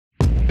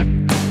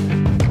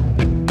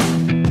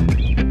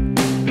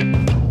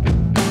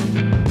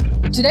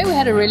Today we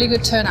had a really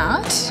good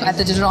turnout at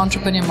the Digital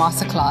Entrepreneur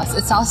Masterclass.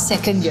 It's our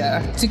second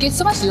year. To get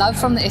so much love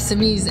from the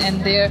SMEs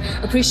and their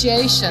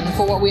appreciation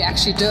for what we're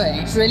actually doing,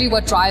 it's really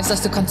what drives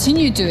us to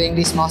continue doing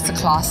these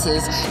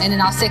masterclasses, and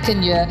in our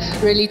second year,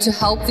 really to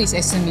help these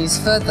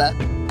SMEs further.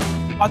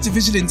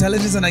 Artificial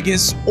intelligence, and I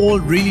guess all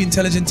really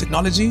intelligent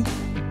technology,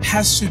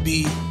 has to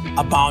be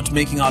about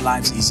making our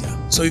lives easier.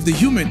 So if the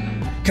human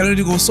can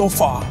only go so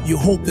far, you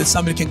hope that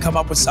somebody can come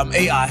up with some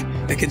AI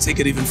that can take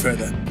it even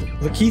further.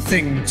 The key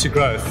thing to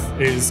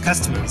growth is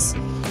customers.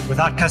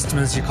 Without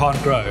customers, you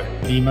can't grow.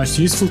 The most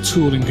useful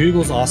tool in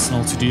Google's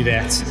arsenal to do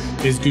that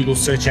is Google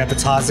Search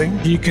Advertising.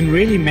 You can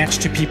really match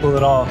to people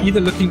that are either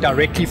looking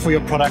directly for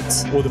your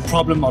product or the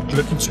problem, or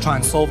looking to try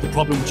and solve the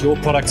problem which your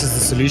product is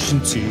the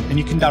solution to, and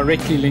you can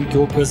directly link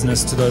your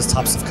business to those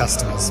types of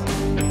customers.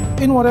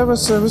 In whatever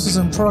services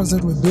and products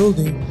that we're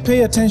building,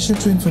 pay attention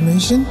to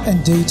information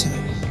and data,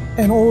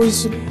 and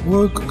always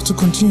work to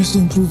continuously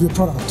improve your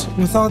product.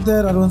 Without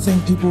that, I don't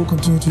think people will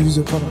continue to use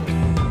your product.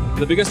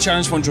 The biggest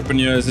challenge for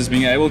entrepreneurs is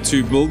being able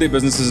to build their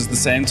businesses at the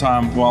same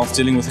time whilst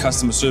dealing with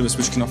customer service,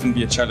 which can often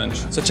be a challenge.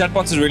 So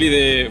chatbots is really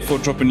there for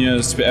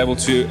entrepreneurs to be able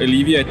to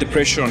alleviate the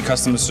pressure on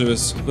customer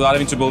service without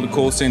having to build a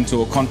call center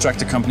or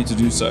contract a company to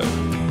do so.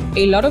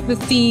 A lot of the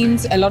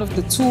themes, a lot of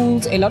the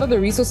tools, a lot of the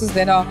resources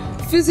that are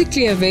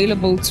physically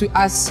available to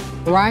us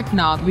right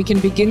now, we can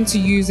begin to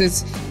use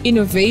as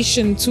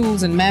innovation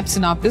tools and maps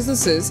in our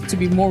businesses to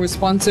be more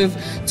responsive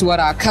to what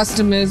our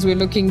customers were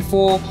looking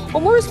for, or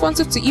more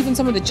responsive to even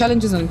some of the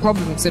challenges and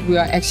problems that we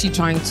are actually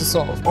trying to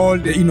solve. All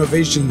the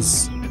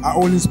innovations are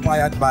all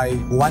inspired by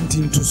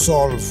wanting to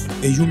solve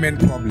a human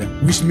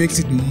problem, which makes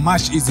it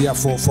much easier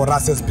for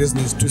us as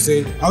business to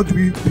say, how do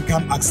we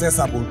become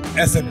accessible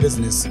as a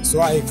business?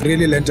 So I've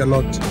really learned a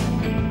lot.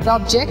 The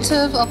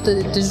objective of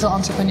the Digital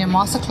Entrepreneur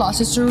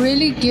Masterclass is to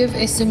really give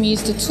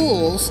SMEs the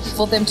tools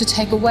for them to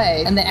take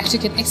away, and they actually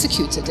can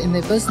execute it in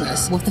their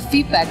business. With the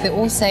feedback, they're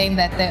all saying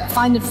that they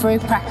find it very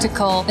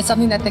practical. It's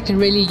something that they can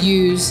really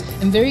use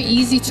and very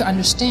easy to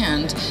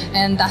understand,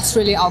 and that's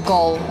really our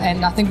goal,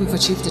 and I think we've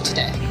achieved it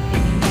today.